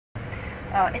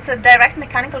It's a direct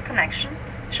mechanical connection.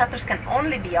 Shutters can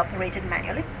only be operated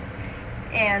manually.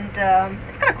 And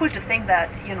it's kind of cool to think that,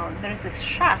 there's this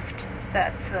shaft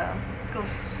that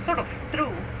goes sort of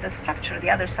through the structure. The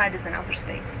other side is in outer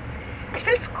space. It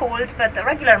feels cold, but the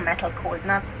regular metal cold,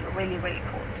 not really, really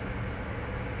cold.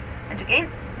 And again,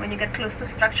 when you get close to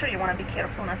structure, you want to be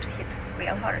careful not to hit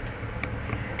real hard.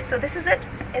 So this is it.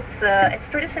 It's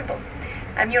pretty simple.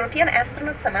 I'm European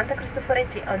astronaut Samantha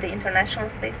Cristoforetti on the International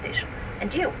Space Station,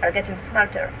 and you are getting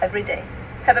smarter every day.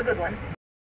 Have a good one.